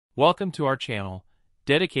Welcome to our channel,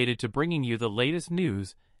 dedicated to bringing you the latest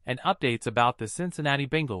news and updates about the Cincinnati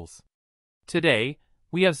Bengals. Today,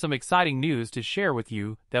 we have some exciting news to share with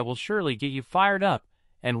you that will surely get you fired up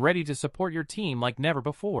and ready to support your team like never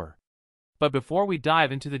before. But before we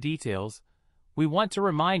dive into the details, we want to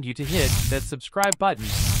remind you to hit that subscribe button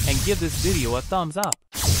and give this video a thumbs up.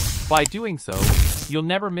 By doing so, you'll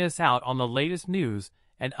never miss out on the latest news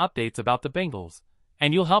and updates about the Bengals,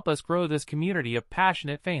 and you'll help us grow this community of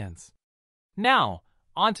passionate fans. Now,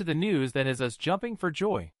 on to the news that has us jumping for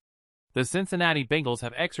joy. The Cincinnati Bengals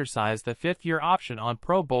have exercised the fifth-year option on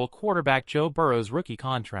Pro Bowl quarterback Joe Burrow's rookie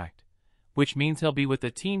contract, which means he'll be with the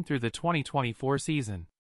team through the 2024 season.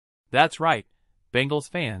 That's right, Bengals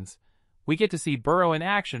fans. We get to see Burrow in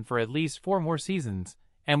action for at least 4 more seasons,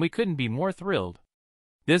 and we couldn't be more thrilled.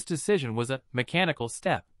 This decision was a mechanical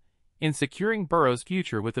step in securing Burrow's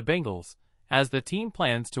future with the Bengals, as the team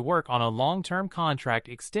plans to work on a long-term contract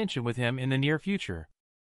extension with him in the near future.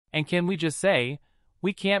 And can we just say,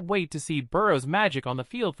 we can't wait to see Burrow's magic on the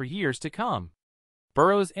field for years to come.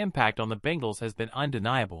 Burrow's impact on the Bengals has been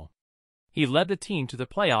undeniable. He led the team to the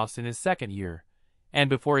playoffs in his second year, and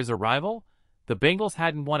before his arrival, the Bengals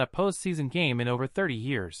hadn't won a postseason game in over 30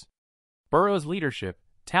 years. Burrow's leadership,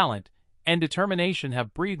 talent, and determination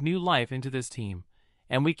have breathed new life into this team,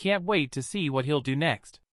 and we can't wait to see what he'll do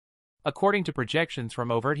next. According to projections from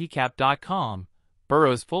overheatcap.com,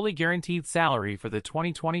 Burrow's fully guaranteed salary for the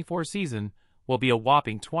 2024 season will be a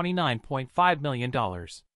whopping $29.5 million.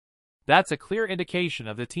 That's a clear indication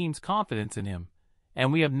of the team's confidence in him,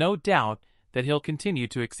 and we have no doubt that he'll continue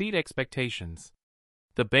to exceed expectations.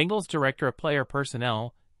 The Bengals Director of Player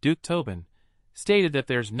Personnel, Duke Tobin, stated that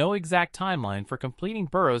there's no exact timeline for completing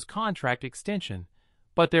Burrow's contract extension,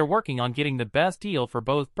 but they're working on getting the best deal for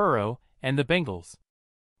both Burrow and the Bengals.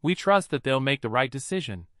 We trust that they'll make the right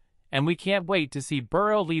decision, and we can't wait to see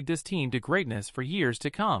Burrow lead this team to greatness for years to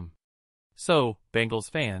come. So, Bengals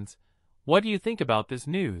fans, what do you think about this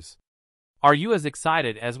news? Are you as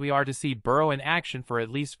excited as we are to see Burrow in action for at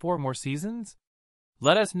least 4 more seasons?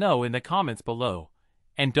 Let us know in the comments below,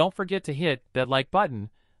 and don't forget to hit that like button,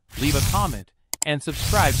 leave a comment, and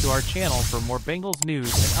subscribe to our channel for more Bengals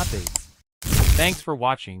news and updates. Thanks for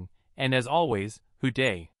watching, and as always,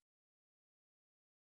 Hooday!